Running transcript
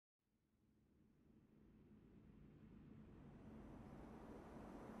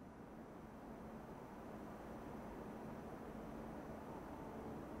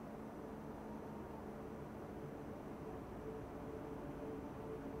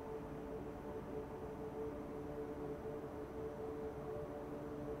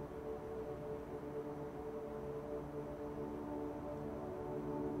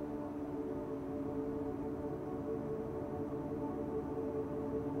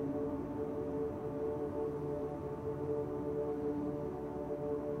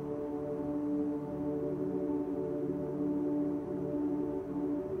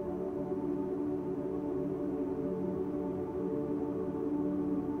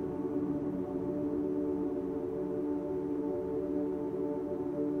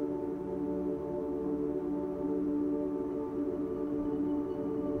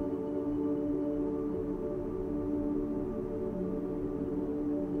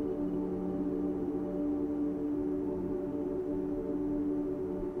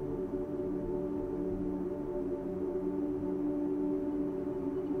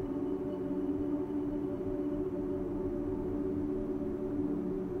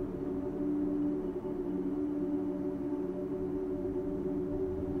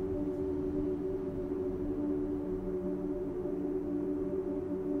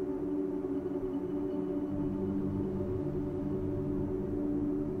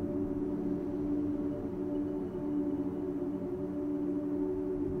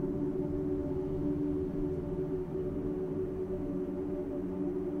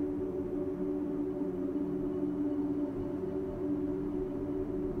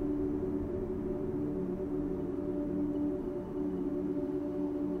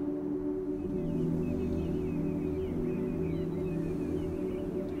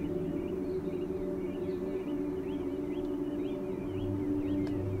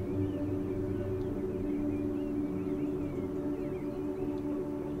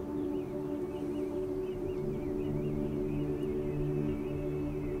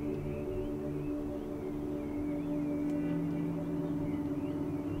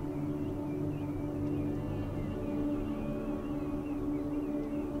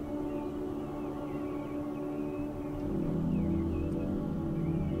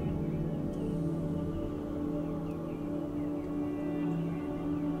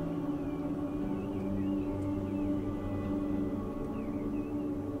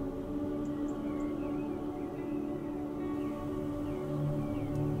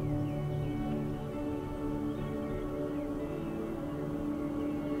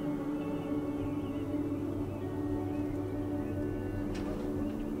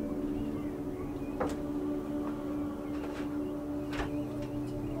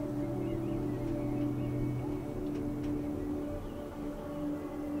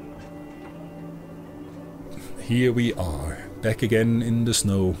here we are, back again in the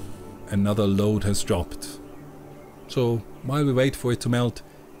snow. Another load has dropped. So, while we wait for it to melt,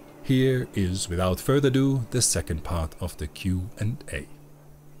 here is, without further ado, the second part of the Q&A.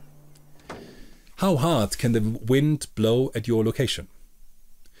 How hard can the wind blow at your location?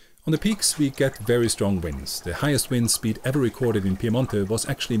 On the peaks we get very strong winds. The highest wind speed ever recorded in Piemonte was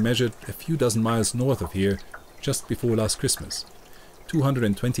actually measured a few dozen miles north of here just before last Christmas.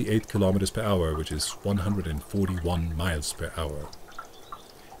 228 kilometers per hour, which is 141 miles per hour.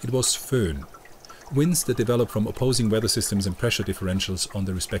 It was föhn, winds that develop from opposing weather systems and pressure differentials on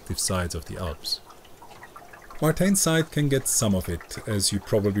the respective sides of the Alps. Martijn's side can get some of it, as you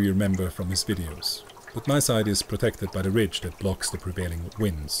probably remember from his videos, but my side is protected by the ridge that blocks the prevailing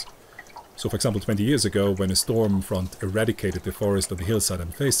winds. So for example 20 years ago, when a storm front eradicated the forest on the hillside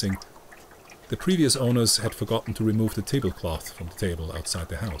I'm facing, the previous owners had forgotten to remove the tablecloth from the table outside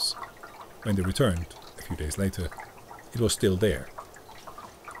the house. When they returned, a few days later, it was still there.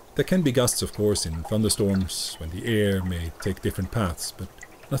 There can be gusts, of course, in thunderstorms, when the air may take different paths, but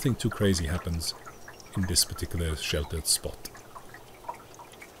nothing too crazy happens in this particular sheltered spot.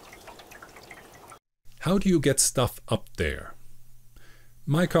 How do you get stuff up there?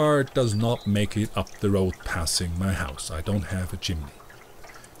 My car does not make it up the road passing my house. I don't have a chimney.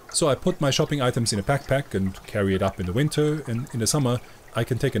 So I put my shopping items in a backpack and carry it up in the winter, and in the summer I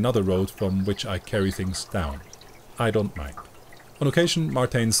can take another road from which I carry things down. I don't mind. On occasion,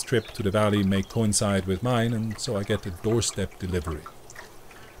 Martijn's trip to the valley may coincide with mine, and so I get a doorstep delivery.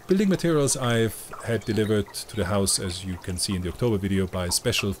 Building materials I've had delivered to the house, as you can see in the October video, by a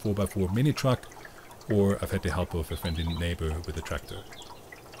special 4x4 mini truck, or I've had the help of a friendly neighbor with a tractor.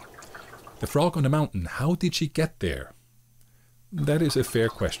 The frog on the mountain, how did she get there? That is a fair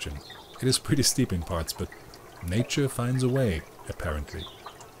question. It is pretty steep in parts, but nature finds a way, apparently.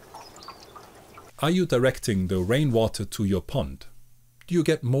 Are you directing the rainwater to your pond? Do you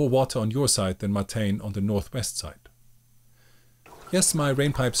get more water on your side than Martijn on the northwest side? Yes, my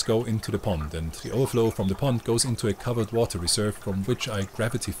rain pipes go into the pond, and the overflow from the pond goes into a covered water reserve from which I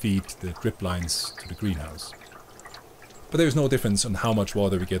gravity feed the drip lines to the greenhouse. But there is no difference on how much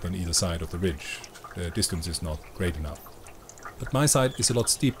water we get on either side of the ridge. The distance is not great enough. But my side is a lot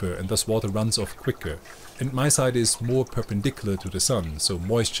steeper and thus water runs off quicker, and my side is more perpendicular to the sun, so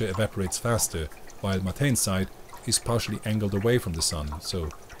moisture evaporates faster, while Martijn's side is partially angled away from the sun, so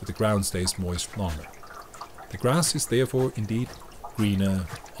that the ground stays moist longer. The grass is therefore indeed greener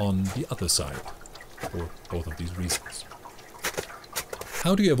on the other side, for both of these reasons.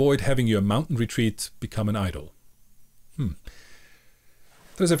 How do you avoid having your mountain retreat become an idol?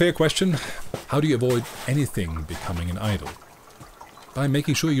 That's a fair question. How do you avoid anything becoming an idol? By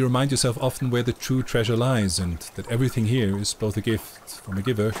making sure you remind yourself often where the true treasure lies, and that everything here is both a gift from a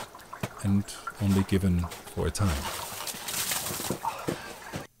giver and only given for a time.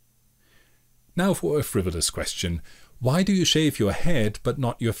 Now for a frivolous question. Why do you shave your head but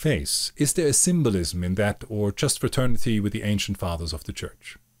not your face? Is there a symbolism in that, or just fraternity with the ancient fathers of the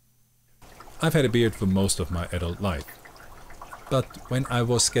church? I've had a beard for most of my adult life. But when I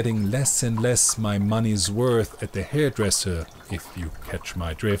was getting less and less my money's worth at the hairdresser, if you catch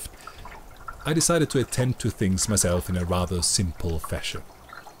my drift, I decided to attend to things myself in a rather simple fashion.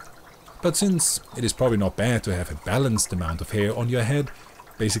 But since it is probably not bad to have a balanced amount of hair on your head,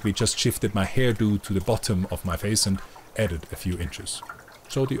 basically just shifted my hairdo to the bottom of my face and added a few inches.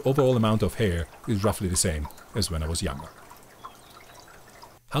 So the overall amount of hair is roughly the same as when I was younger.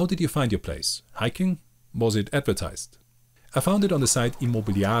 How did you find your place? Hiking? Was it advertised? I found it on the site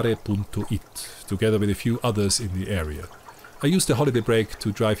immobiliare.it, together with a few others in the area. I used the holiday break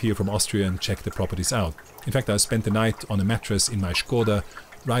to drive here from Austria and check the properties out. In fact, I spent the night on a mattress in my Skoda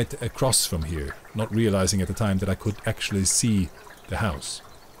right across from here, not realizing at the time that I could actually see the house.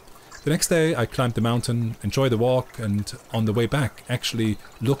 The next day I climbed the mountain, enjoyed the walk, and on the way back actually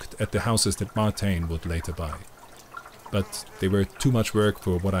looked at the houses that Martijn would later buy. But they were too much work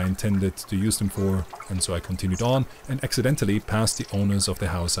for what I intended to use them for, and so I continued on and accidentally passed the owners of the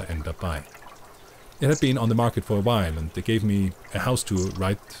house I ended up buying. It had been on the market for a while, and they gave me a house tour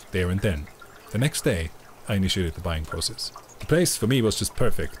right there and then. The next day I initiated the buying process. The place for me was just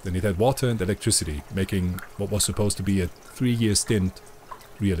perfect, and it had water and electricity, making what was supposed to be a 3-year stint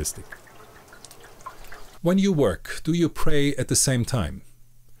realistic. When you work, do you pray at the same time?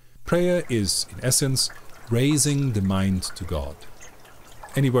 Prayer is, in essence, raising the mind to God.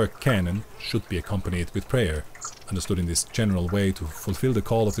 Any work can and should be accompanied with prayer, understood in this general way to fulfill the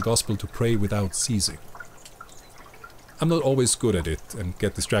call of the gospel to pray without ceasing. I'm not always good at it and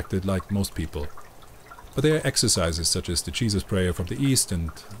get distracted like most people, but there are exercises such as the Jesus prayer from the East and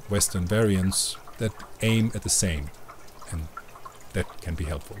Western variants that aim at the same, and that can be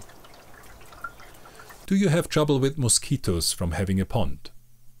helpful. Do you have trouble with mosquitoes from having a pond?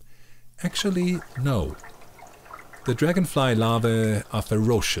 Actually, no. The dragonfly larvae are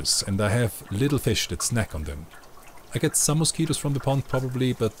ferocious, and I have little fish that snack on them. I get some mosquitoes from the pond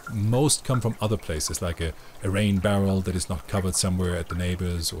probably, but most come from other places, like a rain barrel that is not covered somewhere at the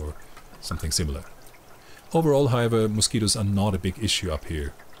neighbors or something similar. Overall, however, mosquitoes are not a big issue up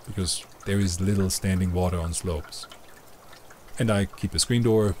here, because there is little standing water on slopes. And I keep a screen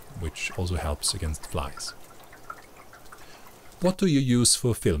door, which also helps against flies. What do you use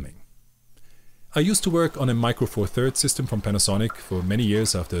for filming? I used to work on a Micro Four Thirds system from Panasonic for many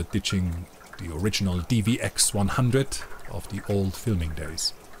years after ditching the original DVX100 of the old filming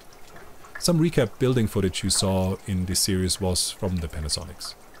days. Some recap building footage you saw in this series was from the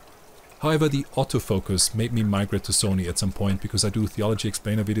Panasonics. However, the autofocus made me migrate to Sony at some point because I do theology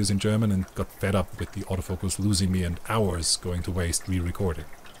explainer videos in German and got fed up with the autofocus losing me and hours going to waste re-recording.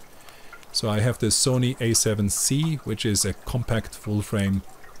 So I have the Sony A7C, which is a compact full frame,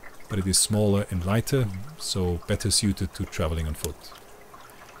 but it is smaller and lighter, so better suited to traveling on foot.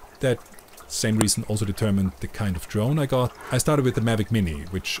 That same reason also determined the kind of drone I got. I started with the Mavic Mini,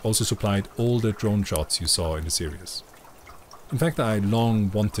 which also supplied all the drone shots you saw in the series. In fact, I long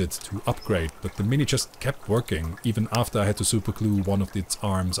wanted to upgrade, but the Mini just kept working, even after I had to superglue one of its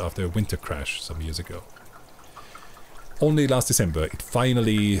arms after a winter crash some years ago. Only last December it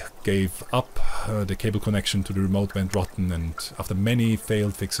finally gave up. The cable connection to the remote went rotten, and after many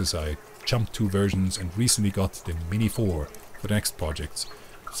failed fixes I jumped 2 versions and recently got the Mini 4 for the next projects,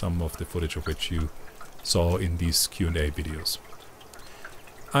 some of the footage of which you saw in these Q&A videos.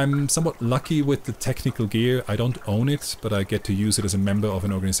 I'm somewhat lucky with the technical gear. I don't own it, but I get to use it as a member of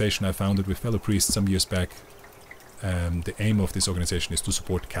an organization I founded with fellow priests some years back. The aim of this organization is to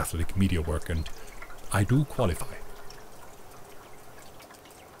support Catholic media work, and I do qualify.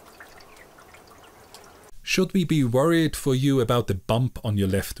 Should we be worried for you about the bump on your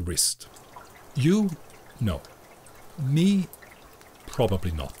left wrist? You? No. Me?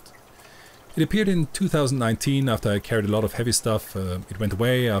 Probably not. It appeared in 2019 after I carried a lot of heavy stuff. It went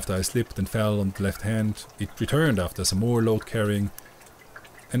away after I slipped and fell on the left hand. It returned after some more load carrying.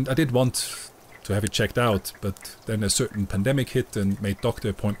 And I did want to have it checked out, but then a certain pandemic hit and made doctor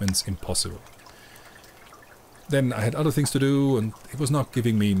appointments impossible. Then I had other things to do, and it was not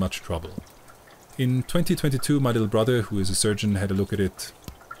giving me much trouble. In 2022, my little brother, who is a surgeon, had a look at it.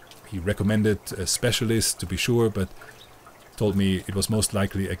 He recommended a specialist to be sure, but told me it was most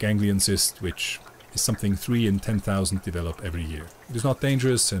likely a ganglion cyst, which is something 3 in 10,000 develop every year. It is not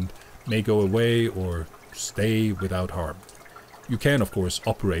dangerous and may go away or stay without harm. You can, of course,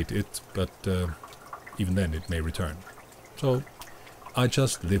 operate it, but even then it may return. So I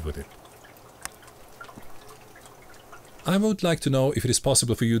just live with it. I would like to know if it is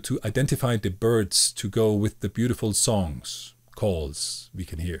possible for you to identify the birds to go with the beautiful songs, calls we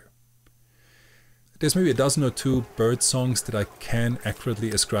can hear. There's maybe a dozen or 2 bird songs that I can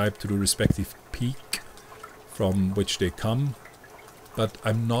accurately ascribe to the respective peak from which they come, but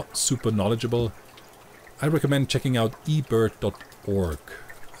I'm not super knowledgeable. I recommend checking out ebird.org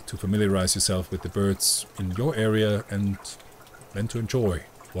to familiarize yourself with the birds in your area and then to enjoy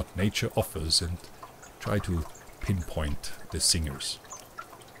what nature offers and try to pinpoint the singers.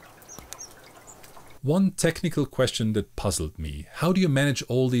 One technical question that puzzled me: how do you manage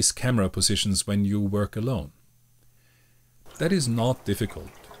all these camera positions when you work alone? That is not difficult.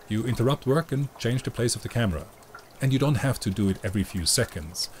 You interrupt work and change the place of the camera. And you don't have to do it every few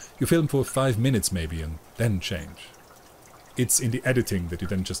seconds. You film for 5 minutes maybe and then change. It's in the editing that you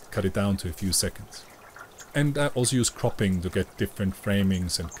then just cut it down to a few seconds. And I also use cropping to get different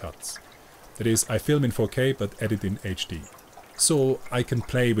framings and cuts. That is, I film in 4K but edit in HD. So I can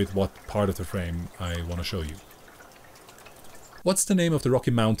play with what part of the frame I want to show you. What's the name of the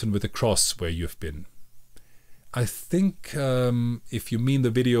rocky mountain with the cross where you've been? I think if you mean the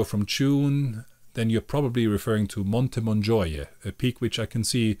video from June, then you're probably referring to Monte Mongioie, a peak which I can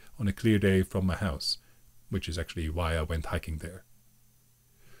see on a clear day from my house, which is actually why I went hiking there.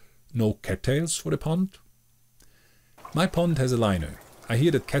 No cattails for the pond? My pond has a liner. I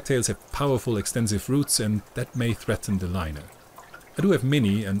hear that cattails have powerful extensive roots and that may threaten the liner. I do have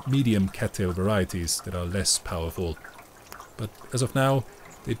mini and medium cattail varieties that are less powerful, but as of now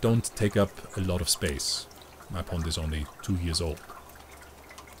they don't take up a lot of space. My pond is only 2 years old.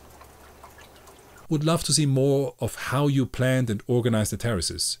 Would love to see more of how you plant and organize the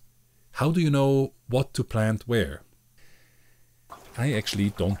terraces. How do you know what to plant where? I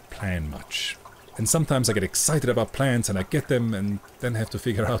actually don't plan much. And sometimes I get excited about plants and I get them and then have to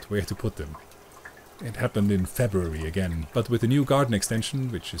figure out where to put them. It happened in February again, but with the new garden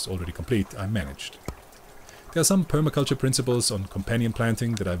extension, which is already complete, I managed. There are some permaculture principles on companion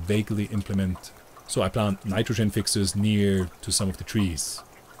planting that I vaguely implement, so I plant nitrogen fixers near to some of the trees,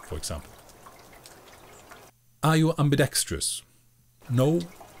 for example. Are you ambidextrous? No,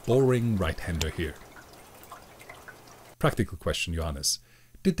 boring right-hander here. Practical question, Johannes.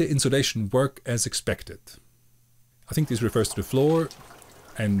 Did the insulation work as expected? I think this refers to the floor,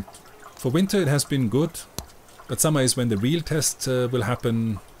 and for winter it has been good, but summer is when the real test will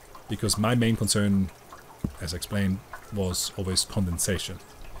happen, because my main concern, as explained, was always condensation.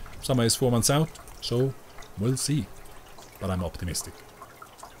 Summer is 4 months out, so we'll see, but I'm optimistic.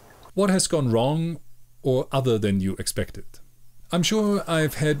 What has gone wrong, or other than you expected? I'm sure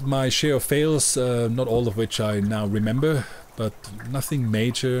I've had my share of fails, not all of which I now remember, but nothing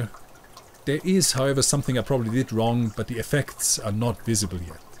major. There is, however, something I probably did wrong, but the effects are not visible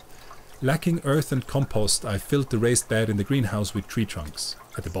yet. Lacking earth and compost, I filled the raised bed in the greenhouse with tree trunks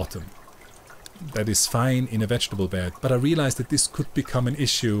at the bottom. That is fine in a vegetable bed, but I realized that this could become an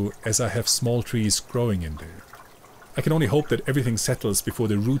issue as I have small trees growing in there. I can only hope that everything settles before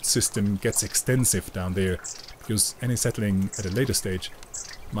the root system gets extensive down there, because any settling at a later stage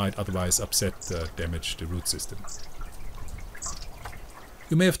might otherwise damage the root system.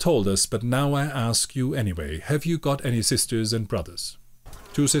 You may have told us, but now I ask you anyway, have you got any sisters and brothers?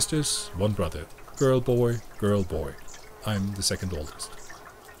 2 sisters, 1 brother. Girl, boy, girl, boy. I'm the second oldest.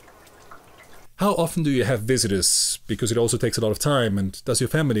 How often do you have visitors? Because it also takes a lot of time, and does your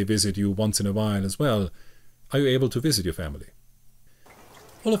family visit you once in a while as well? Are you able to visit your family?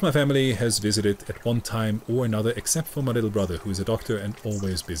 All of my family has visited at one time or another, except for my little brother, who is a doctor and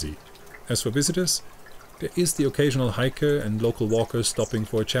always busy. As for visitors, there is the occasional hiker and local walker stopping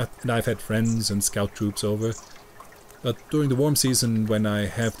for a chat, and I've had friends and scout troops over. But during the warm season, when I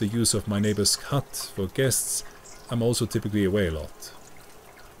have the use of my neighbor's hut for guests, I'm also typically away a lot.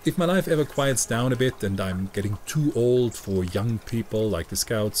 If my life ever quiets down a bit and I'm getting too old for young people like the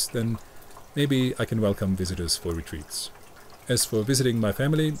scouts, then maybe I can welcome visitors for retreats. As for visiting my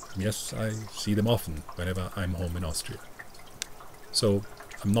family, yes, I see them often whenever I'm home in Austria. So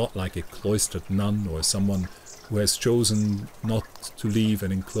I'm not like a cloistered nun or someone who has chosen not to leave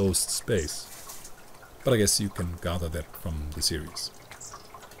an enclosed space. But I guess you can gather that from the series.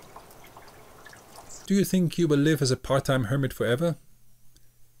 Do you think you will live as a part-time hermit forever?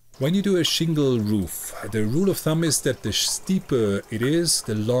 When you do a shingle roof, the rule of thumb is that the steeper it is,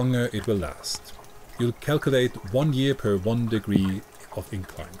 the longer it will last. You'll calculate 1 year per 1 degree of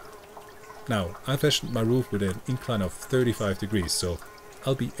incline. Now, I fashioned my roof with an incline of 35 degrees, so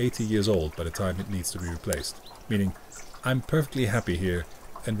I'll be 80 years old by the time it needs to be replaced. Meaning, I'm perfectly happy here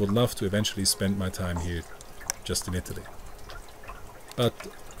and would love to eventually spend my time here, just in Italy. But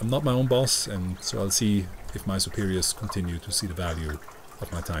I'm not my own boss, and so I'll see if my superiors continue to see the value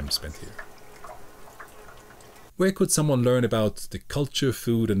of my time spent here. Where could someone learn about the culture,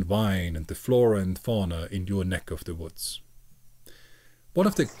 food and wine and the flora and fauna in your neck of the woods? One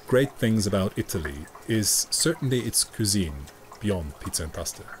of the great things about Italy is certainly its cuisine, beyond pizza and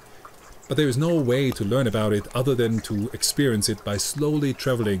pasta. But there is no way to learn about it other than to experience it by slowly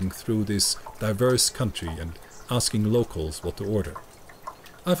traveling through this diverse country and asking locals what to order.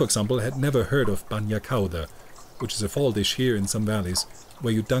 I, for example, had never heard of bagna cauda, which is a fall dish here in some valleys,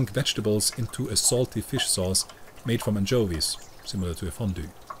 where you dunk vegetables into a salty fish sauce made from anchovies, similar to a fondue.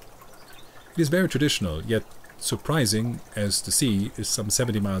 It is very traditional, yet surprising, as the sea is some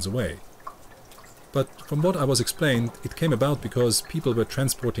 70 miles away. But from what I was explained, it came about because people were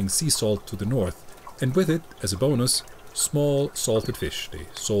transporting sea salt to the north, and with it, as a bonus, small salted fish they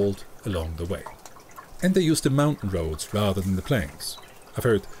sold along the way. And they used the mountain roads rather than the plains. I've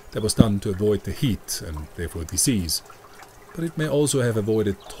heard that was done to avoid the heat and therefore disease, but it may also have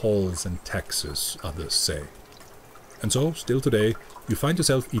avoided tolls and taxes, others say. And so, still today, you find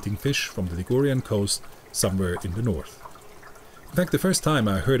yourself eating fish from the Ligurian coast somewhere in the north. In fact, the first time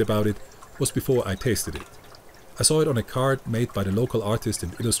I heard about it was before I tasted it. I saw it on a card made by the local artist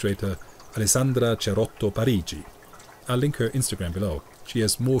and illustrator Alessandra Cerotto Parigi. I'll link her Instagram below. She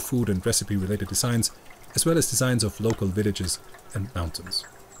has more food and recipe related designs, as well as designs of local villages and mountains.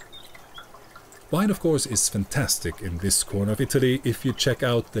 Wine, of course, is fantastic in this corner of Italy if you check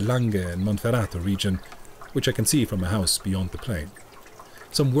out the Langhe and Monferrato region, which I can see from a house beyond the plain.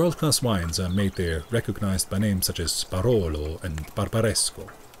 Some world-class wines are made there, recognized by names such as Barolo and Barbaresco.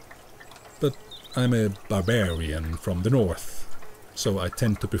 But I'm a barbarian from the north, so I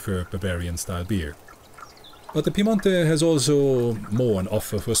tend to prefer Bavarian-style beer. But the Piemonte has also more on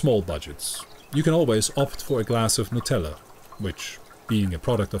offer for small budgets. You can always opt for a glass of Nutella, which being a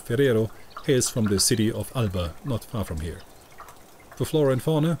product of Ferrero, hails from the city of Alba, not far from here. For flora and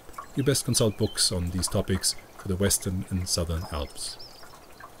fauna, you best consult books on these topics for the Western and Southern Alps.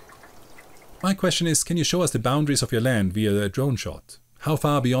 My question is, can you show us the boundaries of your land via a drone shot? How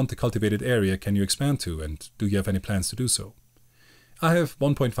far beyond the cultivated area can you expand to, and do you have any plans to do so? I have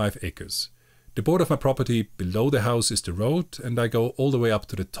 1.5 acres. The border of my property below the house is the road, and I go all the way up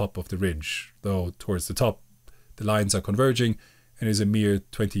to the top of the ridge, though towards the top the lines are converging and is a mere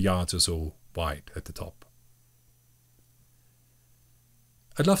 20 yards or so wide at the top.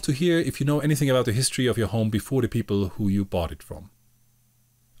 I'd love to hear if you know anything about the history of your home before the people who you bought it from.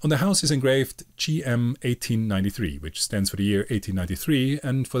 On the house is engraved GM 1893, which stands for the year 1893,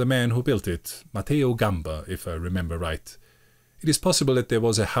 and for the man who built it, Matteo Gamba, if I remember right. It is possible that there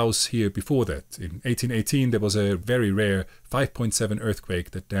was a house here before that. In 1818 there was a very rare 5.7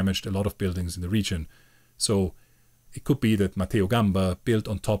 earthquake that damaged a lot of buildings in the region, so it could be that Matteo Gamba built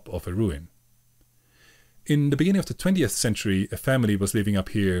on top of a ruin. In the beginning of the 20th century, a family was living up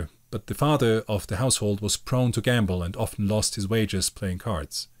here, but the father of the household was prone to gamble and often lost his wages playing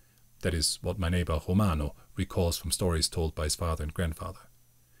cards. That is what my neighbor Romano recalls from stories told by his father and grandfather.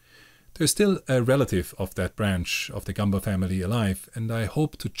 There is still a relative of that branch of the Gamba family alive, and I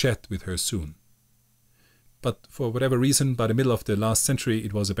hope to chat with her soon. But for whatever reason, by the middle of the last century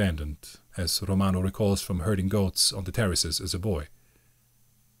it was abandoned, as Romano recalls from herding goats on the terraces as a boy.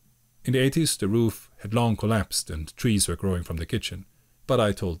 In the 80s the roof had long collapsed and trees were growing from the kitchen, but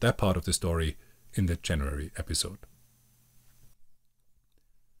I told that part of the story in the January episode.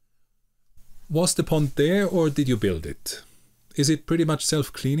 Was the pond there, or did you build it? Is it pretty much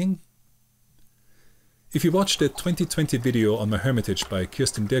self-cleaning? If you watch the 2020 video on my hermitage by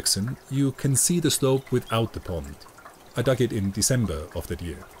Kirsten Dirksen, you can see the slope without the pond. I dug it in December of that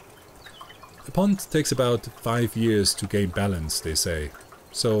year. The pond takes about 5 years to gain balance, they say.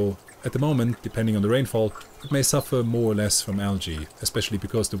 So, at the moment, depending on the rainfall, it may suffer more or less from algae, especially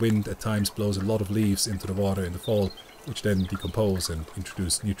because the wind at times blows a lot of leaves into the water in the fall, which then decompose and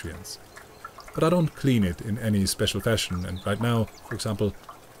introduce nutrients. But I don't clean it in any special fashion, and right now, for example,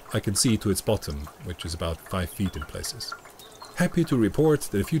 I can see to its bottom, which is about 5 feet in places. Happy to report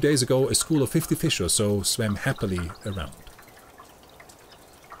that a few days ago a school of 50 fish or so swam happily around.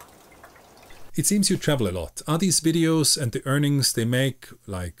 It seems you travel a lot. Are these videos and the earnings they make,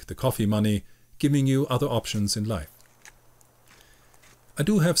 like the coffee money, giving you other options in life? I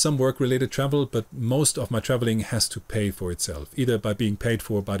do have some work-related travel, but most of my traveling has to pay for itself, either by being paid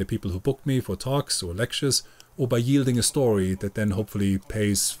for by the people who book me for talks or lectures, or by yielding a story that then hopefully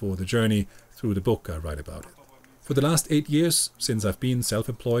pays for the journey through the book I write about it. For the last 8 years, since I've been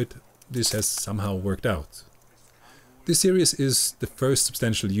self-employed, this has somehow worked out. This series is the first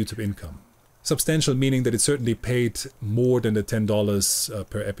substantial YouTube income. Substantial meaning that it certainly paid more than the $10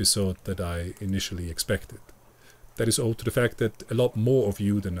 per episode that I initially expected. That is owed to the fact that a lot more of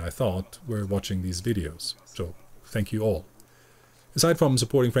you than I thought were watching these videos, so thank you all. Aside from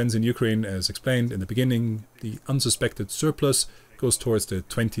supporting friends in Ukraine, as explained in the beginning, the unsuspected surplus goes towards the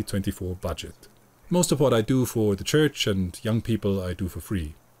 2024 budget. Most of what I do for the church and young people I do for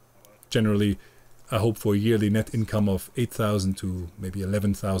free. Generally, I hope for a yearly net income of $8,000 to maybe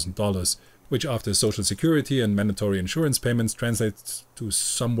 $11,000, which after Social Security and mandatory insurance payments translates to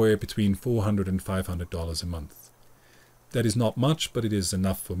somewhere between $400 and $500 a month. That is not much, but it is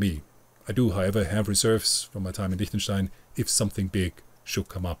enough for me. I do, however, have reserves from my time in Liechtenstein if something big should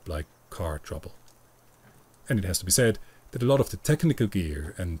come up like car trouble. And it has to be said that a lot of the technical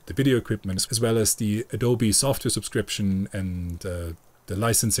gear and the video equipment, as well as the Adobe software subscription and the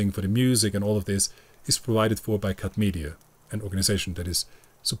licensing for the music and all of this, is provided for by Cut Media, an organization that is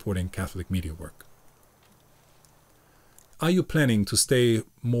supporting Catholic media work. Are you planning to stay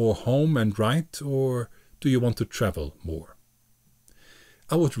more home and write, or do you want to travel more?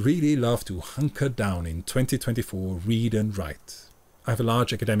 I would really love to hunker down in 2024, read and write. I have a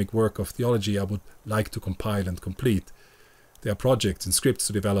large academic work of theology I would like to compile and complete. There are projects and scripts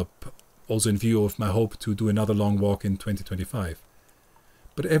to develop, also in view of my hope to do another long walk in 2025.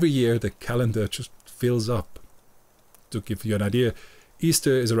 But every year the calendar just fills up. To give you an idea,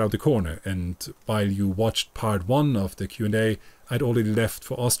 Easter is around the corner, and while you watched part 1 of the Q&A, I'd already left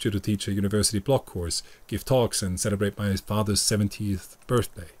for Austria to teach a university block course, give talks and celebrate my father's 70th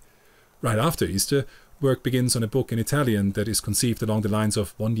birthday. Right after Easter, work begins on a book in Italian that is conceived along the lines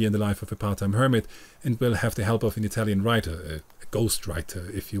of 1 year in the life of a part-time hermit, and will have the help of an Italian writer, a ghost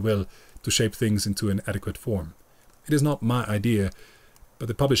writer, if you will, to shape things into an adequate form. It is not my idea, but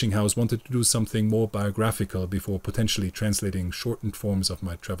the publishing house wanted to do something more biographical before potentially translating shortened forms of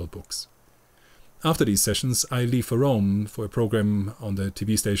my travel books. After these sessions, I leave for Rome for a program on the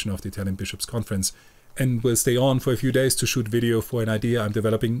TV station of the Italian Bishops' Conference, and will stay on for a few days to shoot video for an idea I'm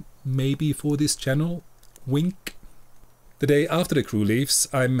developing, maybe for this channel. Wink. The day after the crew leaves,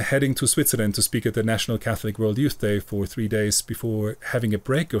 I'm heading to Switzerland to speak at the National Catholic World Youth Day for 3 days before having a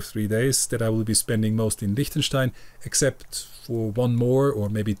break of 3 days that I will be spending mostly in Liechtenstein, except for one more or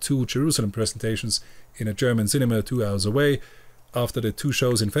maybe 2 Jerusalem presentations in a German cinema 2 hours away, after the 2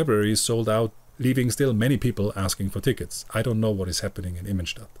 shows in February sold out, leaving still many people asking for tickets. I don't know what is happening in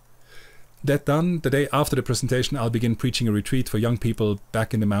Immenstadt. That done, the day after the presentation, I'll begin preaching a retreat for young people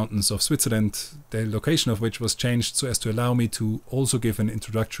back in the mountains of Switzerland, the location of which was changed so as to allow me to also give an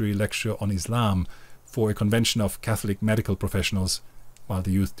introductory lecture on Islam for a convention of Catholic medical professionals, while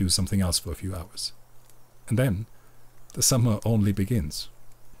the youth do something else for a few hours. And then, the summer only begins.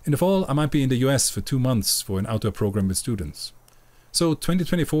 In the fall, I might be in the US for 2 months for an outdoor program with students. So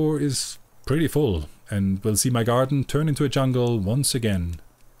 2024 is pretty full, and will see my garden turn into a jungle once again,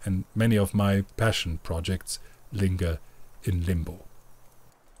 and many of my passion projects linger in limbo.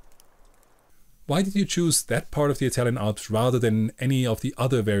 Why did you choose that part of the Italian Alps rather than any of the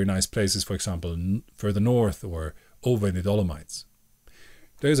other very nice places, for example, further north or over in the Dolomites?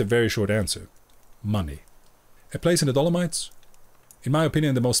 There is a very short answer. Money. A place in the Dolomites? In my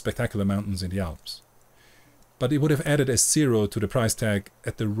opinion, the most spectacular mountains in the Alps. But it would have added a 0 to the price tag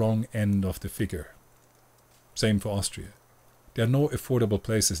at the wrong end of the figure. Same for Austria. There are no affordable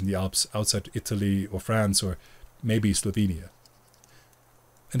places in the Alps outside Italy or France or maybe Slovenia.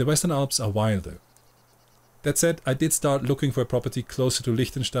 And the Western Alps are wilder. That said, I did start looking for a property closer to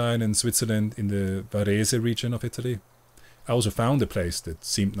Liechtenstein and Switzerland in the Varese region of Italy. I also found a place that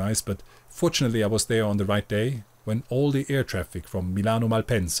seemed nice, but fortunately I was there on the right day when all the air traffic from Milano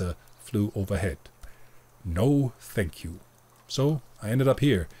Malpensa flew overhead. No thank you. So I ended up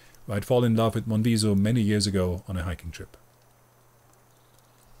here, where I'd fallen in love with Monviso many years ago on a hiking trip.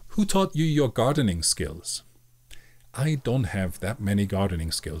 Who taught you your gardening skills? I don't have that many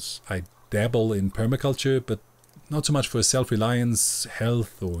gardening skills. I dabble in permaculture, but not so much for self-reliance,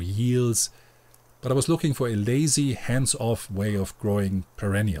 health or yields. But I was looking for a lazy, hands-off way of growing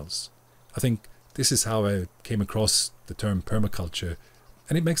perennials. I think this is how I came across the term permaculture,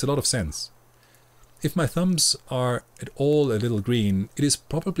 and it makes a lot of sense. If my thumbs are at all a little green, it is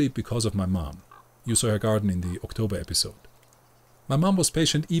probably because of my mom. You saw her garden in the October episode. My mom was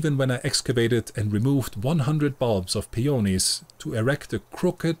patient even when I excavated and removed 100 bulbs of peonies to erect a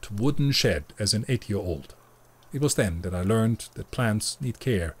crooked wooden shed as an 8-year-old. It was then that I learned that plants need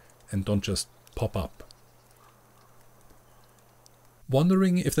care and don't just pop up.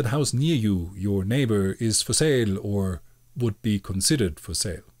 Wondering if that house near you, your neighbor, is for sale or would be considered for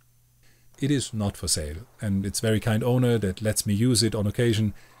sale. It is not for sale, and its very kind owner that lets me use it on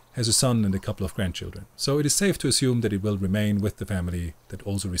occasion has a son and a couple of grandchildren, so it is safe to assume that it will remain with the family that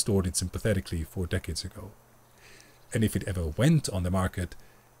also restored it sympathetically 4 decades ago. And if it ever went on the market,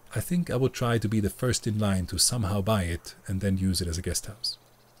 I think I would try to be the first in line to somehow buy it and then use it as a guest house.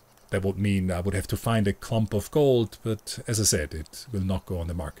 That would mean I would have to find a clump of gold, but as I said, it will not go on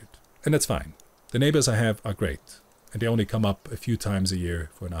the market. And that's fine. The neighbors I have are great, and they only come up a few times a year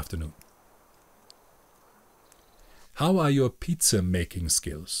for an afternoon. How are your pizza making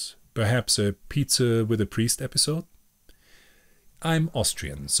skills? Perhaps a pizza with a priest episode? I'm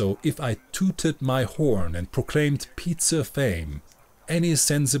Austrian, so if I tooted my horn and proclaimed pizza fame, any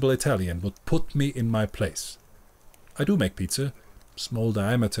sensible Italian would put me in my place. I do make pizza, small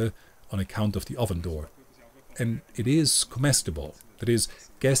diameter, on account of the oven door. And it is comestible. That is,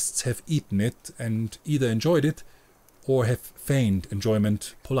 guests have eaten it and either enjoyed it or have feigned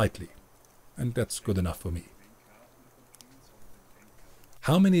enjoyment politely. And that's good enough for me.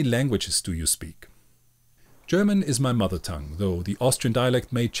 How many languages do you speak? German is my mother tongue, though the Austrian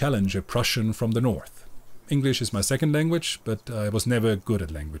dialect may challenge a Prussian from the north. English is my second language, but I was never good at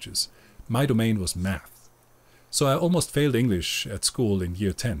languages. My domain was math. So I almost failed English at school in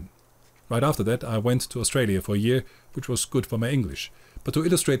year 10. Right after that, I went to Australia for a year, which was good for my English. But to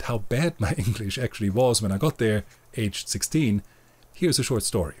illustrate how bad my English actually was when I got there, aged 16, here's a short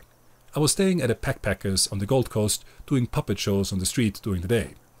story. I was staying at a backpackers on the Gold Coast doing puppet shows on the street during the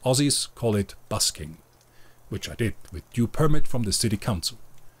day. Aussies call it busking, which I did with due permit from the city council.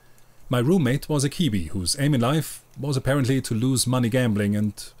 My roommate was a Kiwi whose aim in life was apparently to lose money gambling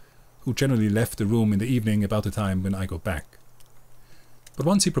and who generally left the room in the evening about the time when I go back. But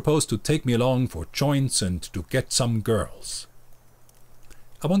once he proposed to take me along for joints and to get some girls.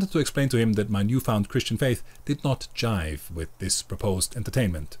 I wanted to explain to him that my newfound Christian faith did not jive with this proposed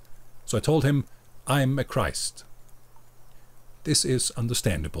entertainment. So I told him, I'm a Christ. This is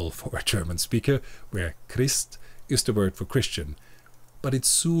understandable for a German speaker, where Christ is the word for Christian. But it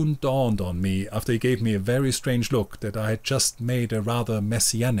soon dawned on me, after he gave me a very strange look, that I had just made a rather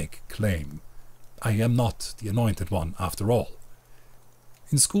messianic claim. I am not the anointed one, after all.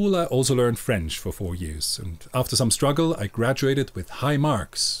 In school I also learned French for 4 years, and after some struggle I graduated with high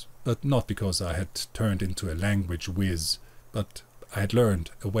marks, but not because I had turned into a language whiz, but I had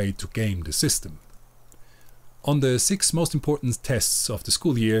learned a way to game the system. On the 6 most important tests of the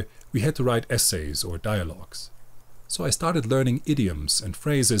school year, we had to write essays or dialogues. So I started learning idioms and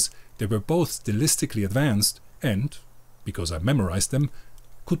phrases that were both stylistically advanced and, because I memorized them,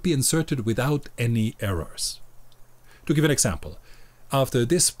 could be inserted without any errors. To give an example, after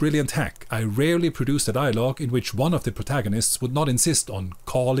this brilliant hack, I rarely produced a dialogue in which one of the protagonists would not insist on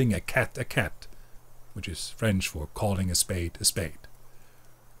calling a cat, which is French for calling a spade a spade.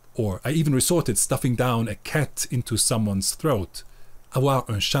 Or I even resorted stuffing down a cat into someone's throat, avoir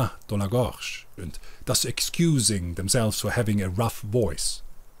un chat dans la gorge, and thus excusing themselves for having a rough voice.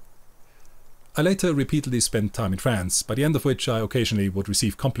 I later repeatedly spent time in France, by the end of which I occasionally would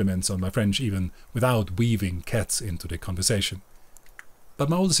receive compliments on my French even without weaving cats into the conversation. But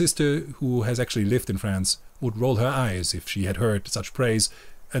my older sister, who has actually lived in France, would roll her eyes if she had heard such praise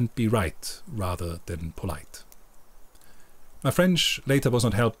and be right rather than polite. My French later was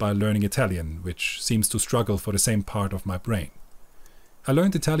not helped by learning Italian, which seems to struggle for the same part of my brain. I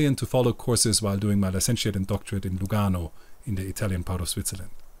learned Italian to follow courses while doing my licentiate and doctorate in Lugano, in the Italian part of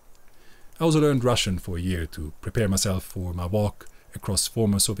Switzerland. I also learned Russian for a year to prepare myself for my walk across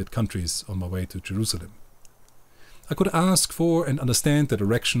former Soviet countries on my way to Jerusalem. I could ask for and understand the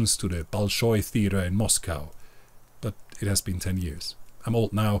directions to the Bolshoi Theatre in Moscow, but it has been 10 years. I'm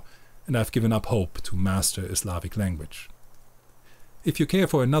old now, and I've given up hope to master a Slavic language. If you care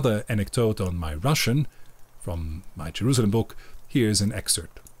for another anecdote on my Russian, from my Jerusalem book, here's an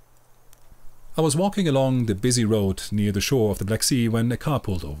excerpt. I was walking along the busy road near the shore of the Black Sea when a car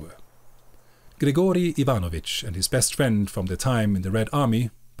pulled over. Grigory Ivanovich and his best friend from the time in the Red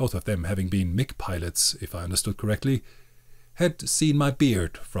Army, both of them having been MiG pilots, if I understood correctly, had seen my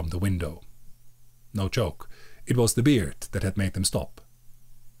beard from the window. No joke, it was the beard that had made them stop.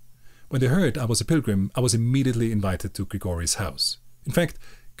 When they heard I was a pilgrim, I was immediately invited to Grigory's house. In fact,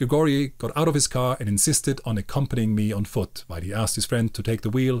 Grigory got out of his car and insisted on accompanying me on foot while he asked his friend to take the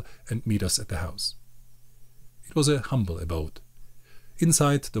wheel and meet us at the house. It was a humble abode.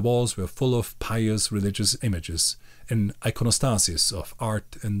 Inside, the walls were full of pious religious images, an iconostasis of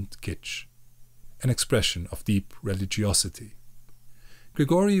art and kitsch, an expression of deep religiosity.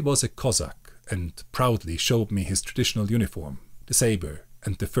 Grigory was a Cossack and proudly showed me his traditional uniform, the saber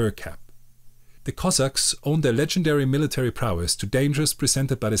and the fur cap. The Cossacks owed their legendary military prowess to dangers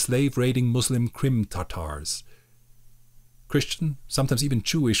presented by the slave-raiding Muslim Crim Tatars. Christian, sometimes even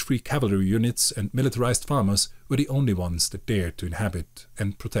Jewish free cavalry units and militarized farmers were the only ones that dared to inhabit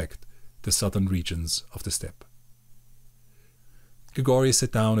and protect the southern regions of the steppe. Grigory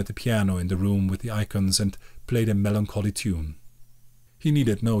sat down at the piano in the room with the icons and played a melancholy tune. He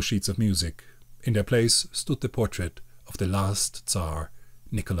needed no sheets of music. In their place stood the portrait of the last Tsar,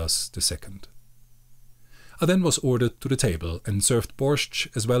 Nicholas II. I then was ordered to the table and served borscht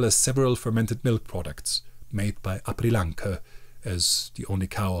as well as several fermented milk products, made by Aprilanka, as the only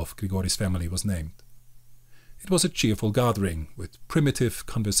cow of Grigory's family was named. It was a cheerful gathering, with primitive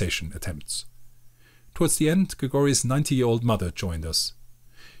conversation attempts. Towards the end, Grigory's 90-year-old mother joined us.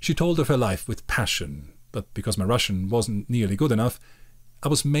 She told of her life with passion, but because my Russian wasn't nearly good enough, I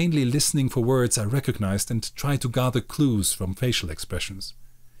was mainly listening for words I recognized and tried to gather clues from facial expressions.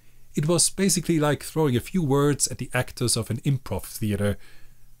 It was basically like throwing a few words at the actors of an improv theater,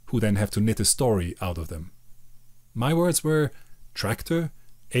 who then have to knit a story out of them. My words were tractor,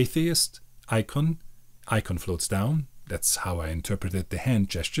 atheist, icon floats down, that's how I interpreted the hand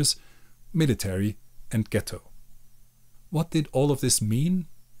gestures, military, and ghetto. What did all of this mean?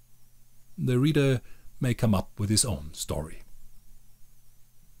 The reader may come up with his own story.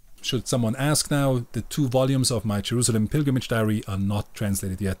 Should someone ask now, the 2 volumes of my Jerusalem pilgrimage diary are not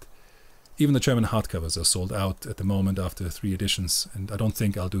translated yet. Even the German hardcovers are sold out at the moment after 3 editions, and I don't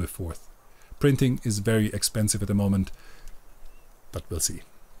think I'll do a 4th. Printing is very expensive at the moment, but we'll see.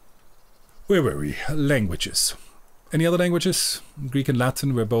 Where were we? Languages. Any other languages? Greek and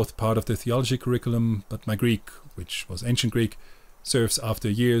Latin were both part of the theology curriculum, but my Greek, which was ancient Greek, serves after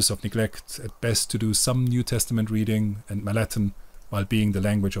years of neglect at best to do some New Testament reading, and my Latin, while being the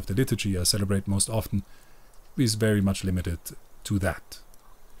language of the liturgy I celebrate most often, is very much limited to that.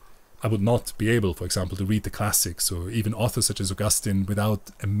 I would not be able, for example, to read the classics or even authors such as Augustine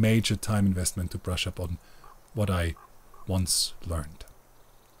without a major time investment to brush up on what I once learned.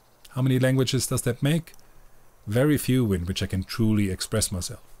 How many languages does that make? Very few in which I can truly express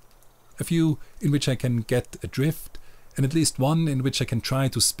myself. A few in which I can get a drift, and at least one in which I can try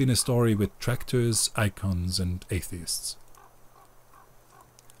to spin a story with tractors, icons, and atheists.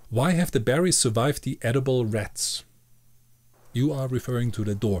 Why have the berries survived the edible rats? You are referring to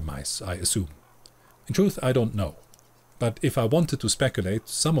the dormice, I assume. In truth, I don't know. But if I wanted to speculate,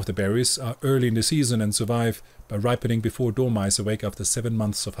 some of the berries are early in the season and survive by ripening before dormice awake after 7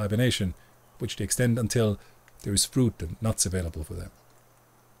 months of hibernation, which they extend until there is fruit and nuts available for them.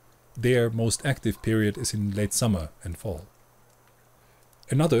 Their most active period is in late summer and fall.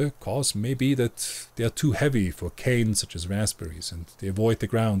 Another cause may be that they are too heavy for canes such as raspberries, and they avoid the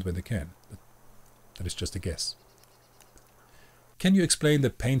ground when they can. But that is just a guess. Can you explain the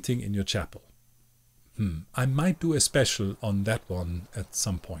painting in your chapel? I might do a special on that one at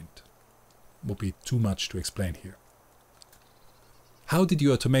some point. Would be too much to explain here. How did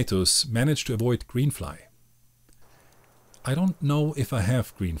your tomatoes manage to avoid greenfly? I don't know if I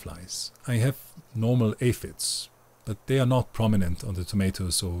have greenflies. I have normal aphids, but they are not prominent on the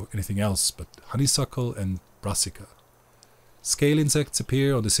tomatoes or anything else but honeysuckle and brassica. Scale insects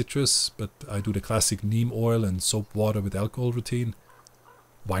appear on the citrus, but I do the classic neem oil and soap water with alcohol routine.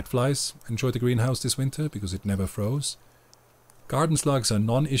 Whiteflies enjoy the greenhouse this winter because it never froze. Garden slugs are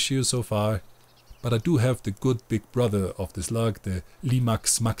non-issue so far, but I do have the good big brother of the slug, the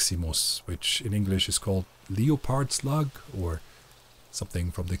Limax maximus, which in English is called leopard slug or something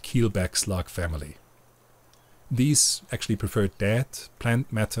from the keelback slug family. These actually prefer dead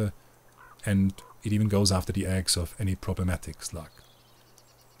plant matter, and it even goes after the eggs of any problematic slug.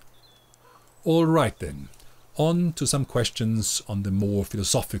 All right then. On to some questions on the more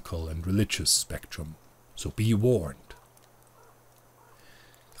philosophical and religious spectrum, so be warned.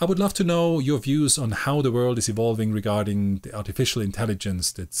 I would love to know your views on how the world is evolving regarding the artificial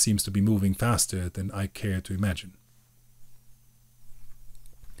intelligence that seems to be moving faster than I care to imagine.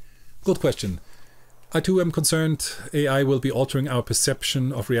 Good question. I too am concerned AI will be altering our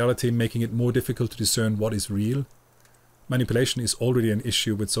perception of reality, making it more difficult to discern what is real. Manipulation is already an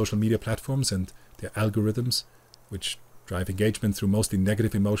issue with social media platforms and their algorithms, which drive engagement through mostly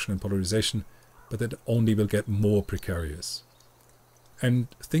negative emotion and polarization, but that only will get more precarious. And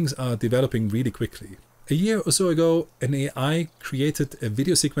things are developing really quickly. A year or so ago, an AI created a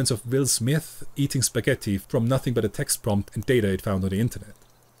video sequence of Will Smith eating spaghetti from nothing but a text prompt and data it found on the internet.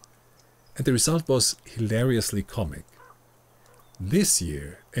 And the result was hilariously comic. This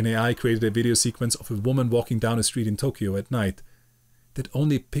year, an AI created a video sequence of a woman walking down a street in Tokyo at night that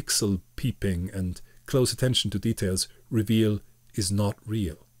only pixel peeping and close attention to details reveal is not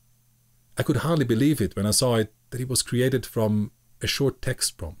real. I could hardly believe it when I saw it that it was created from a short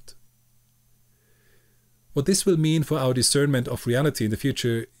text prompt. What this will mean for our discernment of reality in the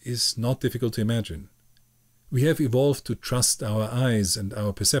future is not difficult to imagine. We have evolved to trust our eyes and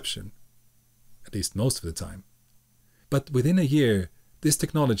our perception, at least most of the time. But within a year, this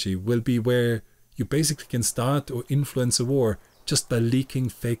technology will be where you basically can start or influence a war just by leaking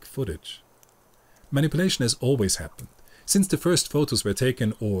fake footage. Manipulation has always happened. Since the first photos were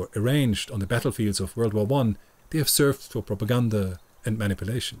taken or arranged on the battlefields of World War I, they have served for propaganda and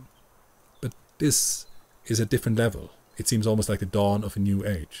manipulation. But this is a different level. It seems almost like the dawn of a new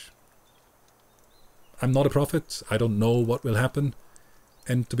age. I'm not a prophet. I don't know what will happen.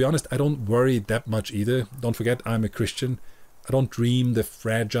 And to be honest, I don't worry that much either. Don't forget, I'm a Christian. I don't dream the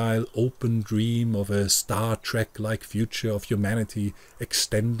fragile, open dream of a Star Trek-like future of humanity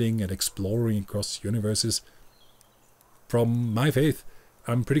extending and exploring across universes. From my faith,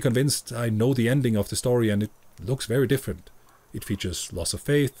 I'm pretty convinced I know the ending of the story, and it looks very different. It features loss of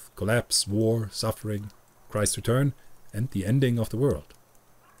faith, collapse, war, suffering, Christ's return, and the ending of the world.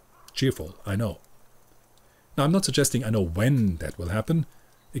 Cheerful, I know. Now, I'm not suggesting I know when that will happen.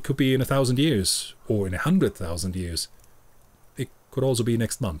 It could be in 1,000 years, or in 100,000 years. It could also be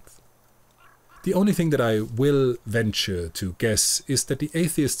next month. The only thing that I will venture to guess is that the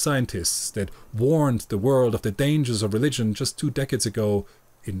atheist scientists that warned the world of the dangers of religion just 2 decades ago,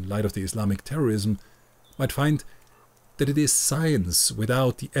 in light of the Islamic terrorism, might find that it is science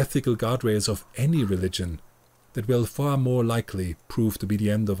without the ethical guardrails of any religion that will far more likely prove to be the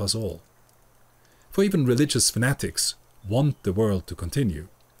end of us all. For even religious fanatics want the world to continue.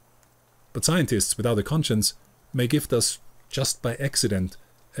 But scientists without a conscience may gift us, just by accident,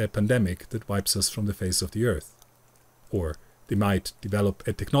 a pandemic that wipes us from the face of the earth. Or they might develop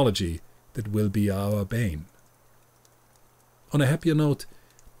a technology that will be our bane. On a happier note,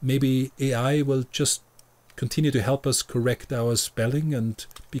 maybe AI will just continue to help us correct our spelling and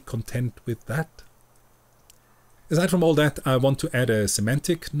be content with that. Aside from all that, I want to add a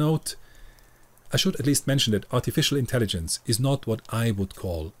semantic note. I should at least mention that artificial intelligence is not what I would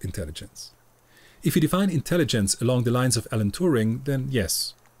call intelligence. If you define intelligence along the lines of Alan Turing, then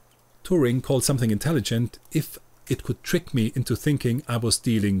yes, Turing called something intelligent if it could trick me into thinking I was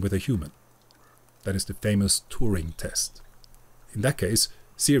dealing with a human. That is the famous Turing test. In that case,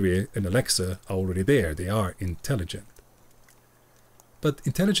 Siri and Alexa are already there. They are intelligent. But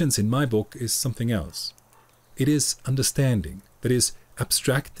intelligence in my book is something else. It is understanding, that is,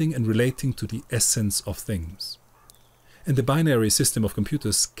 abstracting and relating to the essence of things. And the binary system of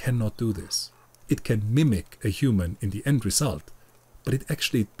computers cannot do this. It can mimic a human in the end result, but it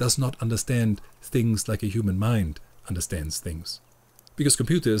actually does not understand things like a human mind understands things. Because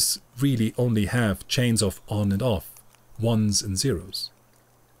computers really only have chains of on and off, ones and zeros.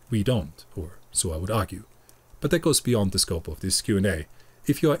 We don't, or so I would argue. But that goes beyond the scope of this Q&A.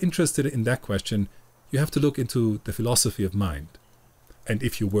 If you are interested in that question, you have to look into the philosophy of mind. And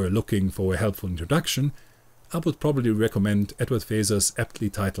if you were looking for a helpful introduction, I would probably recommend Edward Feser's aptly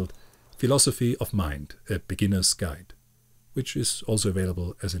titled Philosophy of Mind, a Beginner's Guide, which is also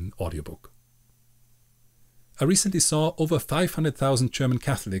available as an audiobook. I recently saw over 500,000 German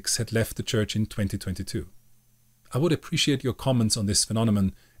Catholics had left the Church in 2022. I would appreciate your comments on this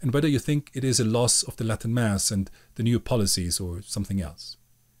phenomenon and whether you think it is a loss of the Latin Mass and the new policies or something else.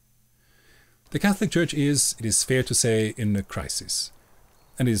 The Catholic Church is, it is fair to say, in a crisis,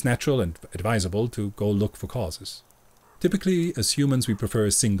 and it is natural and advisable to go look for causes. Typically, as humans, we prefer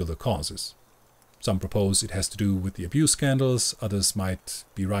singular causes. Some propose it has to do with the abuse scandals, others might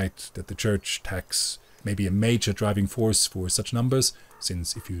be right that the church tax may be a major driving force for such numbers,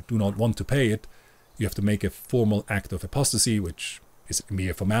 since if you do not want to pay it, you have to make a formal act of apostasy, which is a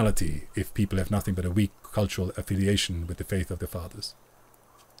mere formality if people have nothing but a weak cultural affiliation with the faith of their fathers.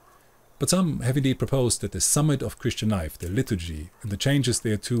 But some have indeed proposed that the summit of Christian life, the liturgy, and the changes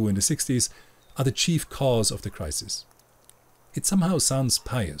thereto in the 60s are the chief cause of the crisis. It somehow sounds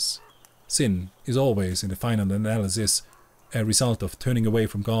pious. Sin is always, in the final analysis, a result of turning away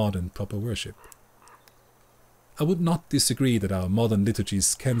from God and proper worship. I would not disagree that our modern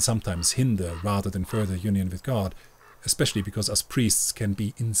liturgies can sometimes hinder rather than further union with God, especially because us priests can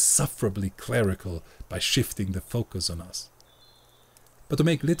be insufferably clerical by shifting the focus on us. But to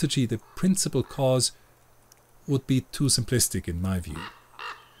make liturgy the principal cause would be too simplistic in my view.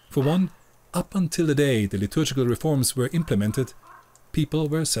 For one, up until the day the liturgical reforms were implemented, people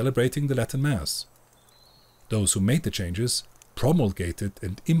were celebrating the Latin Mass. Those who made the changes, promulgated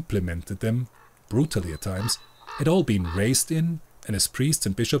and implemented them, brutally at times, had all been raised in, and as priests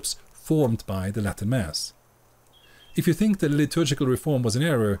and bishops, formed by the Latin Mass. If you think that the liturgical reform was an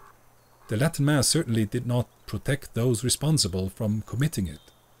error, the Latin Mass certainly did not protect those responsible from committing it.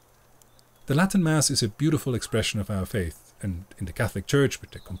 The Latin Mass is a beautiful expression of our faith, and in the Catholic Church,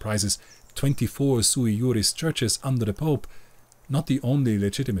 which comprises 24 sui juris churches under the Pope, not the only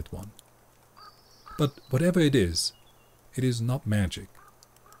legitimate one. But whatever it is not magic.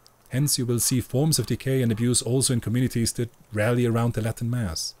 Hence you will see forms of decay and abuse also in communities that rally around the Latin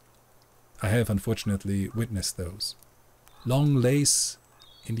Mass. I have unfortunately witnessed those. Long lace,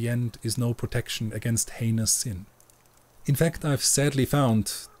 in the end, is no protection against heinous sin. In fact, I've sadly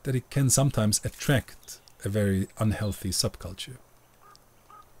found that it can sometimes attract a very unhealthy subculture.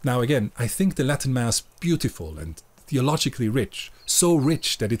 Now again, I think the Latin Mass beautiful and theologically rich, so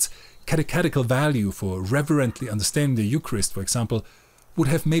rich that its catechetical value for reverently understanding the Eucharist, for example, would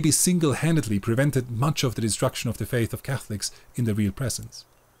have maybe single-handedly prevented much of the destruction of the faith of Catholics in the real presence.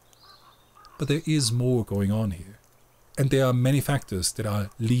 But there is more going on here, and there are many factors that are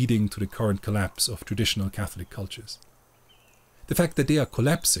leading to the current collapse of traditional Catholic cultures. The fact that they are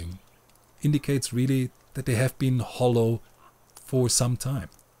collapsing indicates really that they have been hollow for some time,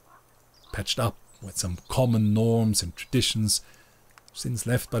 patched up with some common norms and traditions, since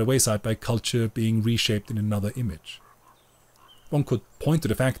left by the wayside by culture being reshaped in another image. One could point to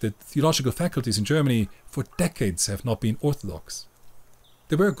the fact that theological faculties in Germany for decades have not been orthodox.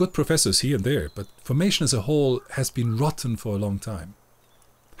 There were good professors here and there, but formation as a whole has been rotten for a long time.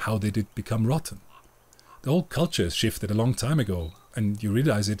 How did it become rotten? The whole culture shifted a long time ago, and you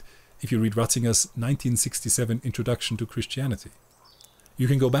realize it if you read Ratzinger's 1967 Introduction to Christianity. You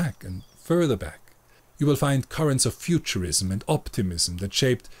can go back and further back. You will find currents of futurism and optimism that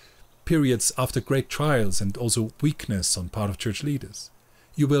shaped periods after great trials and also weakness on part of church leaders.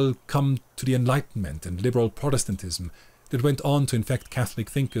 You will come to the Enlightenment and liberal Protestantism that went on to infect Catholic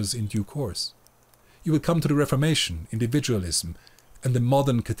thinkers in due course. You will come to the Reformation, individualism, and the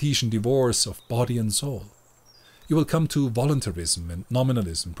modern Cartesian divorce of body and soul. You will come to voluntarism and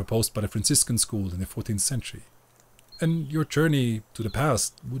nominalism proposed by the Franciscan school in the 14th century. and your journey to the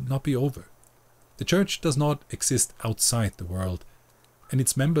past would not be over. The Church does not exist outside the world, and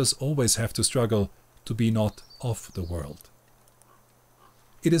its members always have to struggle to be not of the world.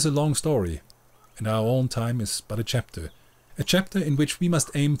 It is a long story, and our own time is but a chapter in which we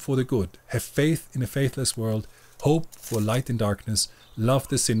must aim for the good, have faith in a faithless world, hope for light in darkness, love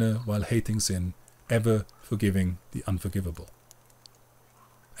the sinner while hating sin, ever forgiving the unforgivable.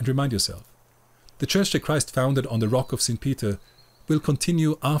 And remind yourself, the church that Christ founded on the rock of St. Peter will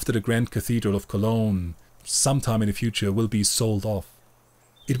continue after the Grand Cathedral of Cologne, sometime in the future, will be sold off.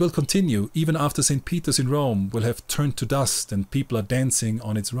 It will continue even after St. Peter's in Rome will have turned to dust and people are dancing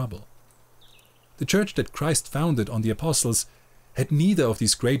on its rubble. The church that Christ founded on the apostles had neither of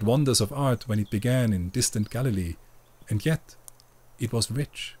these great wonders of art when it began in distant Galilee, and yet it was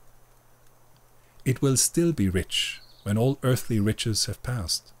rich. It will still be rich when all earthly riches have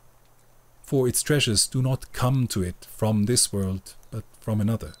passed, for its treasures do not come to it from this world, but from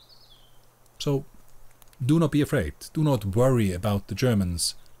another. So do not be afraid, do not worry about the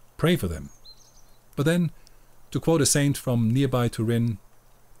Germans, pray for them. But then, to quote a saint from nearby Turin,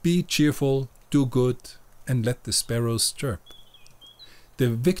 be cheerful, do good, and let the sparrows chirp. The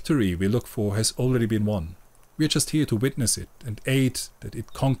victory we look for has already been won. We are just here to witness it and aid that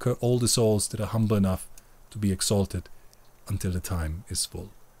it conquer all the souls that are humble enough to be exalted until the time is full.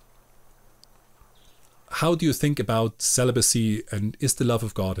 How do you think about celibacy, and is the love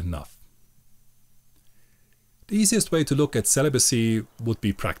of God enough? The easiest way to look at celibacy would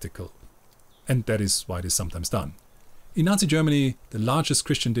be practical, and that is why it is sometimes done. In Nazi Germany, the largest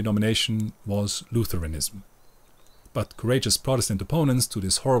Christian denomination was Lutheranism. But courageous Protestant opponents to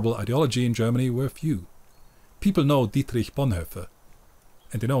this horrible ideology in Germany were few. People know Dietrich Bonhoeffer,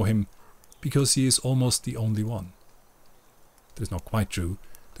 and they know him because he is almost the only one. That is not quite true.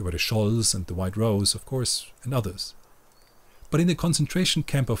 There were the Scholls and the White Rose, of course, and others. But in the concentration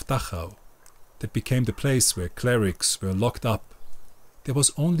camp of Dachau, that became the place where clerics were locked up, there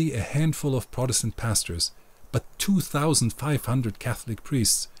was only a handful of Protestant pastors, but 2,500 Catholic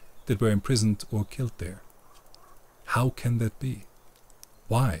priests that were imprisoned or killed there. How can that be?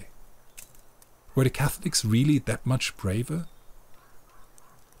 Why? Were the Catholics really that much braver?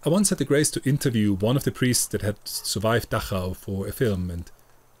 I once had the grace to interview one of the priests that had survived Dachau for a film, and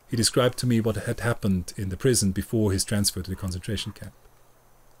he described to me what had happened in the prison before his transfer to the concentration camp.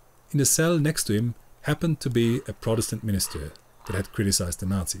 In the cell next to him happened to be a Protestant minister that had criticized the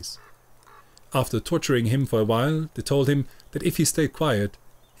Nazis. After torturing him for a while, they told him that if he stayed quiet,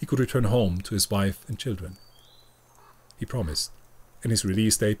 he could return home to his wife and children. He promised, and his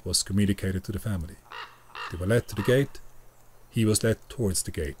release date was communicated to the family. They were led to the gate, he was led towards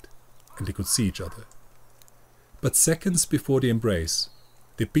the gate, and they could see each other. But seconds before the embrace,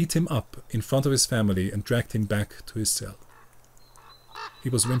 they beat him up in front of his family and dragged him back to his cell. He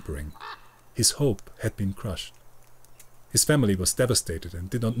was whimpering. His hope had been crushed. His family was devastated and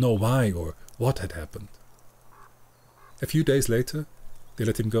did not know why or what had happened. A few days later, they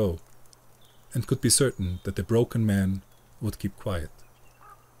let him go, and could be certain that the broken man would keep quiet.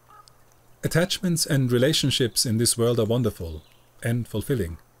 Attachments and relationships in this world are wonderful and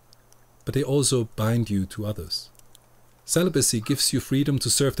fulfilling, but they also bind you to others. Celibacy gives you freedom to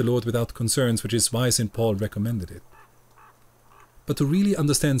serve the Lord without concerns, which is why St. Paul recommended it. But to really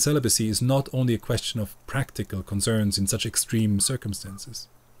understand celibacy is not only a question of practical concerns in such extreme circumstances.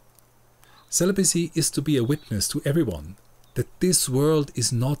 Celibacy is to be a witness to everyone that this world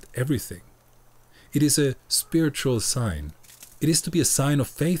is not everything. It is a spiritual sign. It is to be a sign of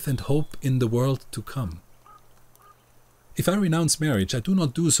faith and hope in the world to come. If I renounce marriage, I do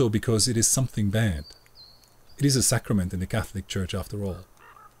not do so because it is something bad. It is a sacrament in the Catholic Church after all,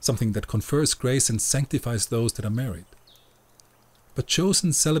 something that confers grace and sanctifies those that are married. But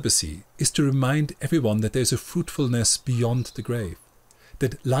chosen celibacy is to remind everyone that there is a fruitfulness beyond the grave,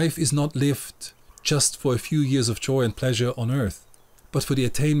 that life is not lived just for a few years of joy and pleasure on earth, but for the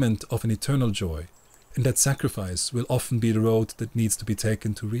attainment of an eternal joy, and that sacrifice will often be the road that needs to be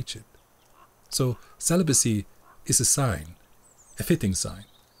taken to reach it. So celibacy is a sign, a fitting sign.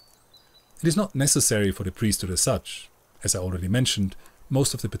 It is not necessary for the priesthood as such. As I already mentioned,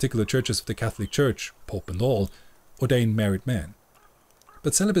 most of the particular churches of the Catholic Church, Pope and all, ordain married men.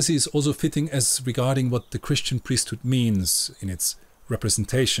 But celibacy is also fitting as regarding what the Christian priesthood means in its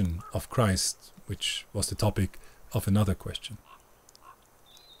representation of Christ, which was the topic of another question.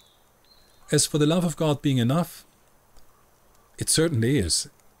 As for the love of God being enough, it certainly is.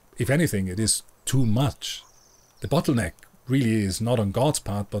 If anything, it is too much. The bottleneck really is not on God's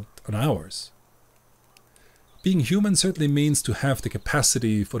part, but on ours. Being human certainly means to have the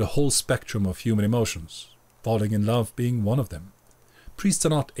capacity for the whole spectrum of human emotions. falling in love being one of them. Priests are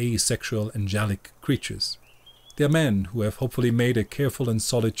not asexual, angelic creatures. They are men who have hopefully made a careful and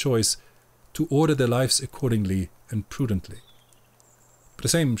solid choice to order their lives accordingly and prudently. But the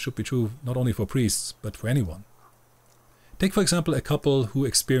same should be true not only for priests, but for anyone. Take, for example, a couple who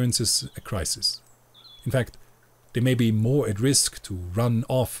experiences a crisis. In fact, they may be more at risk to run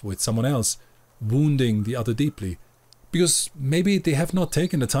off with someone else, wounding the other deeply, because maybe they have not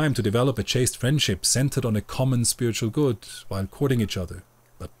taken the time to develop a chaste friendship centered on a common spiritual good while courting each other,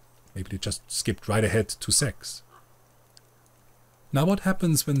 but maybe they just skipped right ahead to sex. Now, what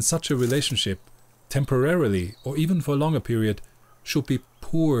happens when such a relationship, temporarily or even for a longer period, should be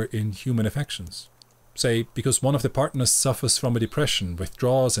poor in human affections? Say, because one of the partners suffers from a depression,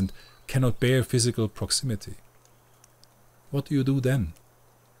 withdraws, and cannot bear physical proximity. What do you do then?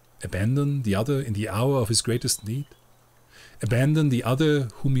 Abandon the other in the hour of his greatest need? Abandon the other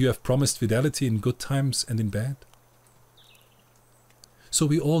whom you have promised fidelity in good times and in bad? So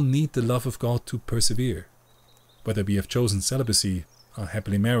we all need the love of God to persevere, whether we have chosen celibacy, are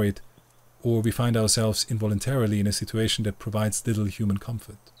happily married, or we find ourselves involuntarily in a situation that provides little human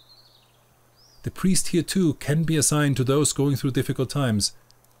comfort. The priest here too can be a sign to those going through difficult times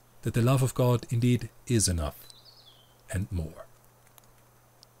that the love of God indeed is enough and more.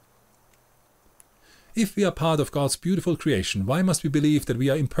 If we are part of God's beautiful creation, why must we believe that we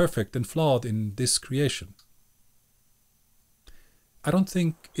are imperfect and flawed in this creation? I don't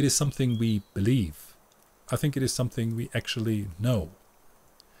think it is something we believe. I think it is something we actually know.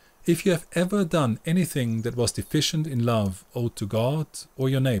 If you have ever done anything that was deficient in love owed to God or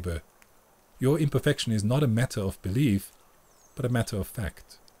your neighbor, your imperfection is not a matter of belief, but a matter of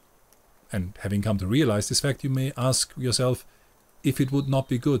fact. And having come to realize this fact, you may ask yourself if it would not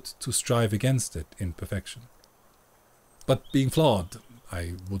be good to strive against it in perfection. But being flawed,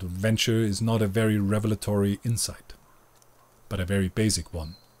 I would venture, is not a very revelatory insight, but a very basic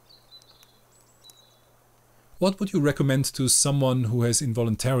one. What would you recommend to someone who has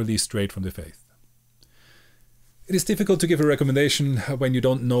involuntarily strayed from the faith? It is difficult to give a recommendation when you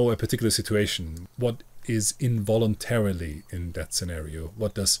don't know a particular situation. What is involuntarily in that scenario?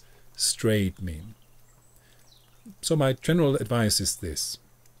 What does strayed mean? So my general advice is this.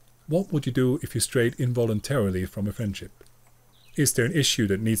 What would you do if you strayed involuntarily from a friendship? Is there an issue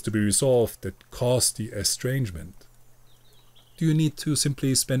that needs to be resolved that caused the estrangement? Do you need to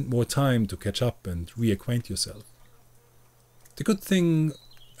simply spend more time to catch up and reacquaint yourself? The good thing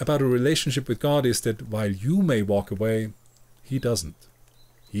about a relationship with God is that while you may walk away, He doesn't.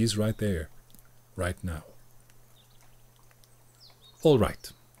 He's right there, right now. All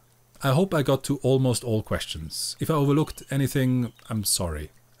right. I hope I got to almost all questions. If I overlooked anything, I'm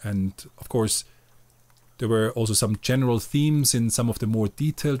sorry. And of course, there were also some general themes in some of the more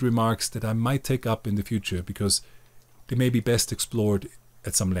detailed remarks that I might take up in the future because they may be best explored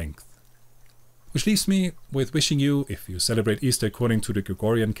at some length. Which leaves me with wishing you, if you celebrate Easter according to the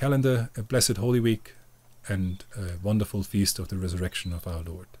Gregorian calendar, a blessed Holy Week and a wonderful feast of the resurrection of our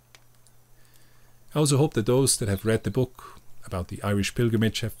Lord. I also hope that those that have read the book about the Irish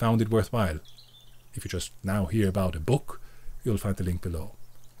pilgrimage have found it worthwhile. If you just now hear about a book, you'll find the link below.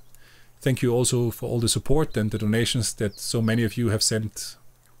 Thank you also for all the support and the donations that so many of you have sent.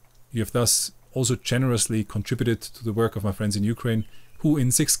 You have thus also generously contributed to the work of my friends in Ukraine, who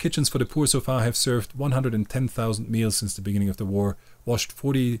in 6 kitchens for the poor so far have served 110,000 meals since the beginning of the war, washed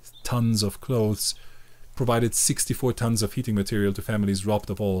 40 tons of clothes, provided 64 tons of heating material to families robbed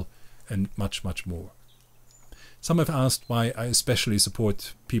of all, and much, much more. Some have asked why I especially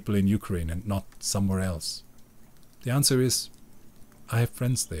support people in Ukraine and not somewhere else. The answer is, I have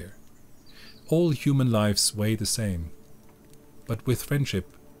friends there. All human lives weigh the same, but with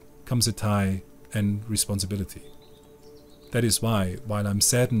friendship comes a tie and responsibility. That is why, while I'm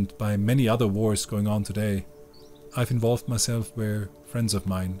saddened by many other wars going on today, I've involved myself where friends of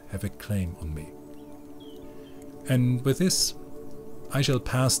mine have a claim on me. And with this, I shall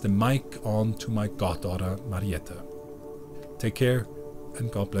pass the mic on to my goddaughter Marietta. Take care and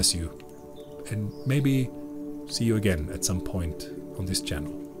God bless you, and maybe see you again at some point on this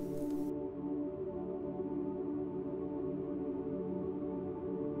channel.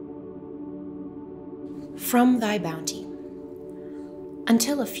 From thy bounty.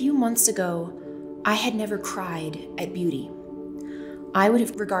 Until a few months ago, I had never cried at beauty. I would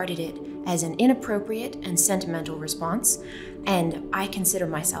have regarded it as an inappropriate and sentimental response, and I consider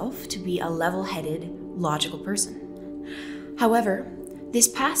myself to be a level-headed, logical person. However, this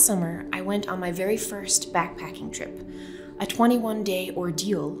past summer, I went on my very first backpacking trip, a 21-day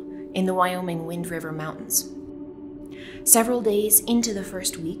ordeal in the Wyoming Wind River Mountains. Several days into the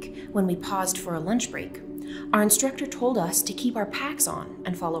first week, when we paused for a lunch break, Our instructor told us to keep our packs on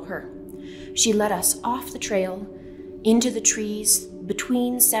and follow her. She led us off the trail, into the trees,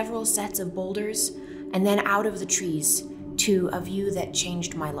 between several sets of boulders, and then out of the trees to a view that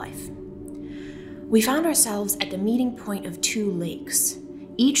changed my life. We found ourselves at the meeting point of two lakes,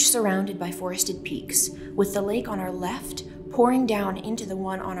 each surrounded by forested peaks, with the lake on our left pouring down into the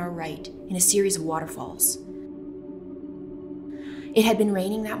one on our right in a series of waterfalls. It had been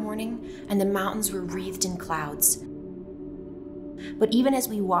raining that morning, and the mountains were wreathed in clouds. But even as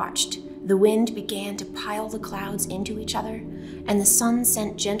we watched, the wind began to pile the clouds into each other, and the sun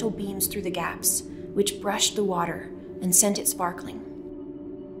sent gentle beams through the gaps, which brushed the water and sent it sparkling.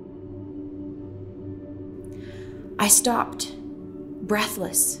 I stopped,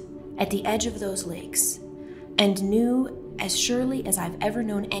 breathless, at the edge of those lakes, and knew as surely as I've ever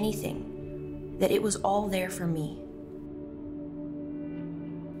known anything that it was all there for me.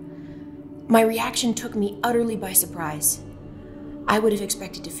 My reaction took me utterly by surprise. I would have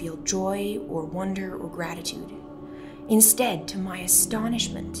expected to feel joy or wonder or gratitude. Instead, to my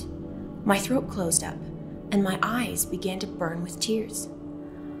astonishment, my throat closed up and my eyes began to burn with tears.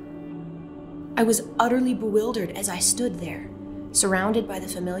 I was utterly bewildered as I stood there, surrounded by the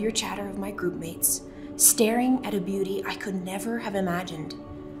familiar chatter of my groupmates, staring at a beauty I could never have imagined,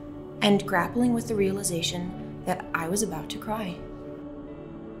 and grappling with the realization that I was about to cry.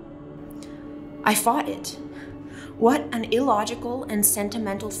 I fought it. What an illogical and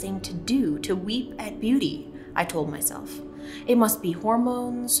sentimental thing to do, to weep at beauty, I told myself. It must be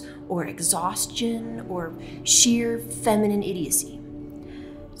hormones, or exhaustion, or sheer feminine idiocy.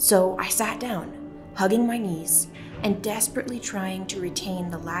 So I sat down, hugging my knees, and desperately trying to retain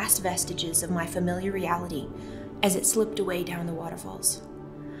the last vestiges of my familiar reality as it slipped away down the waterfalls.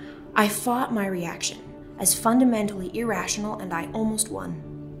 I fought my reaction as fundamentally irrational, and I almost won.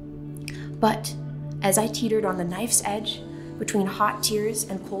 But as I teetered on the knife's edge between hot tears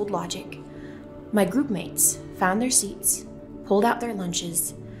and cold logic, my groupmates found their seats, pulled out their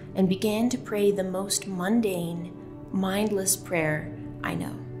lunches, and began to pray the most mundane, mindless prayer I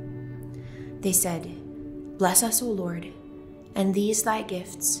know. They said, "Bless us, O Lord, and these thy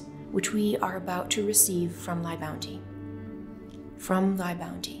gifts, which we are about to receive from thy bounty." From thy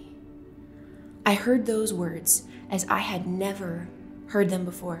bounty. I heard those words as I had never heard them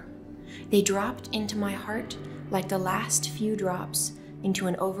before. They dropped into my heart like the last few drops into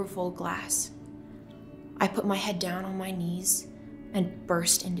an overfull glass. I put my head down on my knees and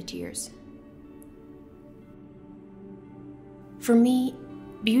burst into tears. For me,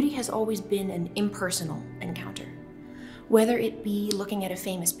 beauty has always been an impersonal encounter. Whether it be looking at a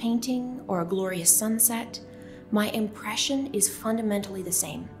famous painting or a glorious sunset, my impression is fundamentally the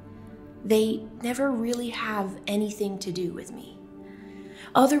same. They never really have anything to do with me.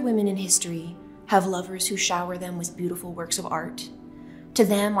 Other women in history have lovers who shower them with beautiful works of art. To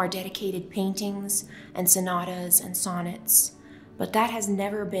them are dedicated paintings and sonatas and sonnets, but that has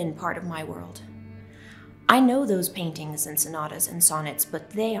never been part of my world. I know those paintings and sonatas and sonnets,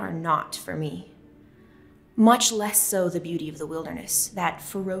 but they are not for me. Much less so the beauty of the wilderness, that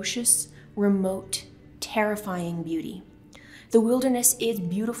ferocious, remote, terrifying beauty. The wilderness is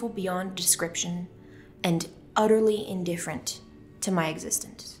beautiful beyond description and utterly indifferent to my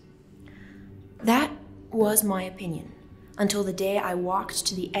existence. That was my opinion until the day I walked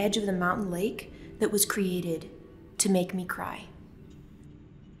to the edge of the mountain lake that was created to make me cry.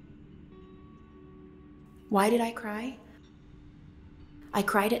 Why did I cry? I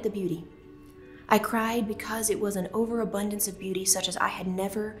cried at the beauty. I cried because it was an overabundance of beauty such as I had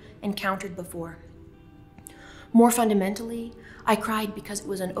never encountered before. More fundamentally, I cried because it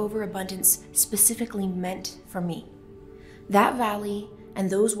was an overabundance specifically meant for me. That valley and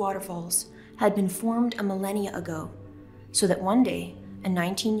those waterfalls had been formed a millennia ago, so that one day a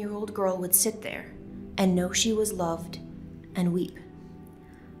 19-year-old girl would sit there and know she was loved and weep.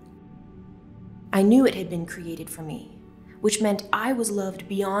 I knew it had been created for me, which meant I was loved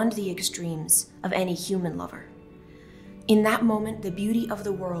beyond the extremes of any human lover. In that moment, the beauty of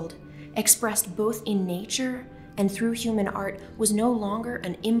the world, expressed both in nature and through human art, was no longer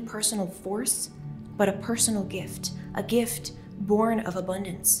an impersonal force, but a personal gift, a gift born of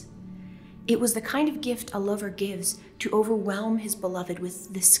abundance. It was the kind of gift a lover gives to overwhelm his beloved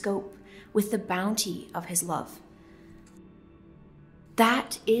with the scope, with the bounty of his love.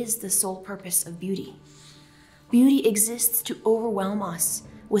 That is the sole purpose of beauty. Beauty exists to overwhelm us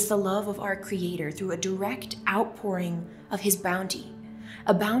with the love of our Creator through a direct outpouring of His bounty,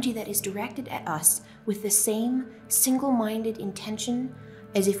 a bounty that is directed at us with the same single-minded intention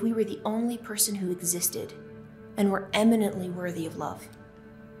as if we were the only person who existed and were eminently worthy of love.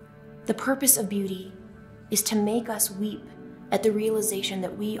 The purpose of beauty is to make us weep at the realization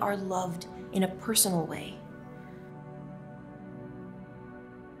that we are loved in a personal way.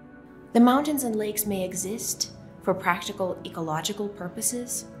 The mountains and lakes may exist for practical ecological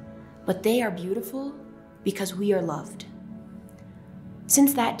purposes, but they are beautiful because we are loved.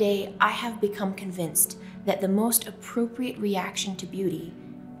 Since that day, I have become convinced that the most appropriate reaction to beauty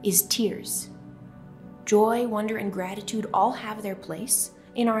is tears. Joy, wonder, and gratitude all have their place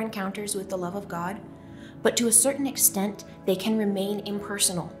in our encounters with the love of God, but to a certain extent, they can remain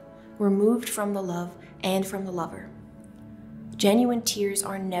impersonal, removed from the love and from the lover. Genuine tears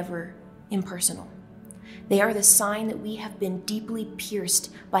are never impersonal. They are the sign that we have been deeply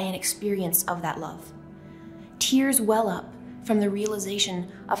pierced by an experience of that love. Tears well up from the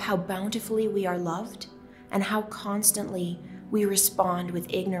realization of how bountifully we are loved and how constantly we respond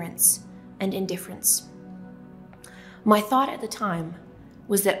with ignorance and indifference. My thought at the time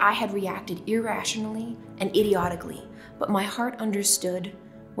was that I had reacted irrationally and idiotically, but my heart understood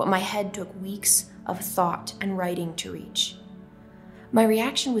what my head took weeks of thought and writing to reach. My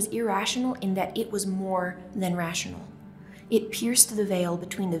reaction was irrational in that it was more than rational. It pierced the veil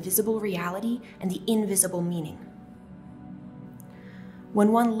between the visible reality and the invisible meaning.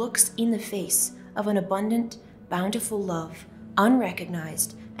 When one looks in the face of an abundant, bountiful love,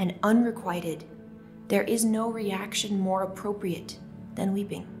 unrecognized and unrequited, there is no reaction more appropriate than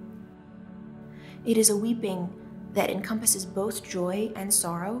weeping. It is a weeping that encompasses both joy and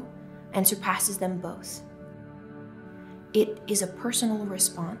sorrow and surpasses them both. It is a personal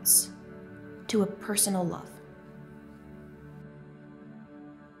response to a personal love.